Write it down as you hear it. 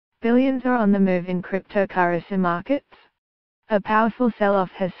Billions are on the move in cryptocurrency markets. A powerful sell-off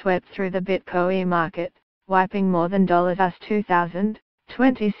has swept through the Bitcoin market, wiping more than $2,000,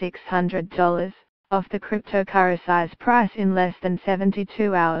 $2,600, off the cryptocurrency's price in less than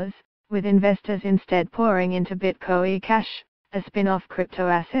 72 hours, with investors instead pouring into Bitcoin Cash, a spin-off crypto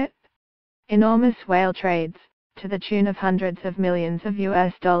asset. Enormous whale trades, to the tune of hundreds of millions of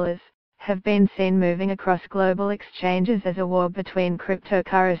US dollars, have been seen moving across global exchanges as a war between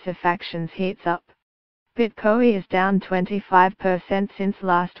cryptocurrency factions heats up. Bitcoin is down 25% since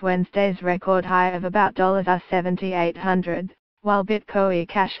last Wednesday's record high of about $7,800, while Bitcoin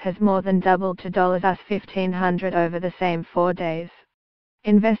Cash has more than doubled to $1,500 over the same 4 days.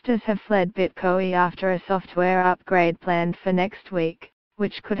 Investors have fled Bitcoin after a software upgrade planned for next week,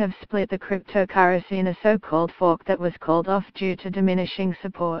 which could have split the cryptocurrency in a so-called fork that was called off due to diminishing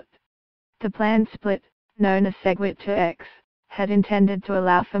support. The planned split, known as SegWit to X, had intended to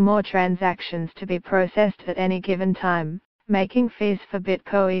allow for more transactions to be processed at any given time, making fees for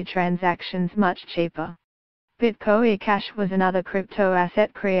Bitcoin transactions much cheaper. Bitcoin Cash was another crypto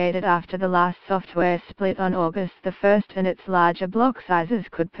asset created after the last software split on August the 1st, and its larger block sizes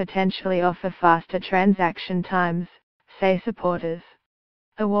could potentially offer faster transaction times, say supporters.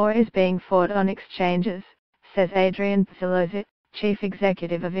 A war is being fought on exchanges, says Adrian Psilozit, Chief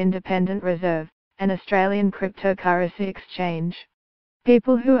Executive of Independent Reserve, an Australian cryptocurrency exchange.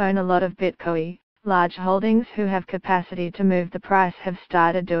 People who own a lot of Bitcoin, large holdings who have capacity to move the price, have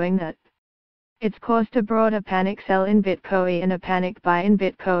started doing that. It's caused a broader panic sell in Bitcoin and a panic buy in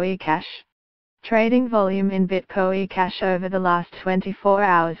Bitcoin Cash. Trading volume in Bitcoin Cash over the last 24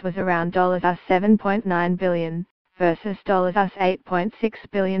 hours was around $7.9 billion, versus $8.6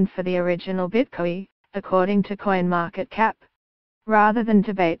 billion for the original Bitcoin, according to CoinMarketCap. Rather than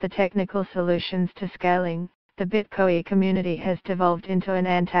debate the technical solutions to scaling, the Bitcoin community has devolved into an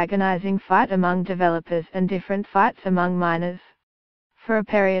antagonizing fight among developers and different fights among miners. For a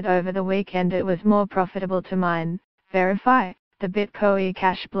period over the weekend, it was more profitable to mine, verify, the Bitcoin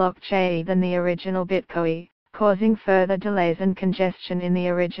Cash blockchain than the original Bitcoin, causing further delays and congestion in the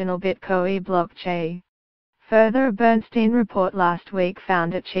original Bitcoin blockchain. Further, a Bernstein report last week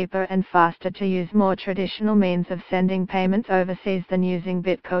found it cheaper and faster to use more traditional means of sending payments overseas than using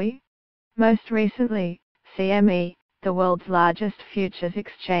Bitcoin. Most recently, CME, the world's largest futures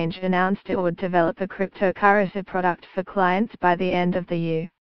exchange, announced it would develop a cryptocurrency product for clients by the end of the year.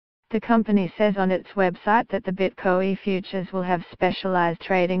 The company says on its website that the Bitcoin futures will have specialized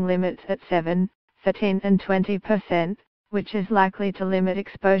trading limits at 7, 13 and 20%, which is likely to limit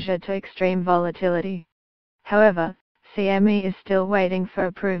exposure to extreme volatility. However, CME is still waiting for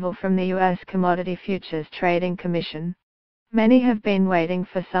approval from the US Commodity Futures Trading Commission. Many have been waiting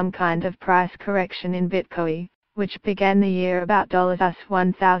for some kind of price correction in Bitcoin, which began the year about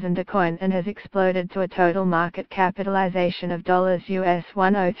 $1,000 a coin and has exploded to a total market capitalization of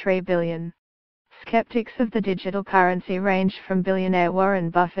 $103 billion. Skeptics of the digital currency range from billionaire Warren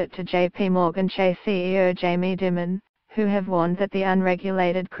Buffett to JP Morgan Chase CEO Jamie Dimon, who have warned that the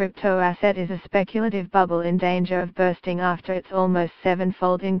unregulated crypto asset is a speculative bubble in danger of bursting after its almost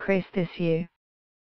seven-fold increase this year.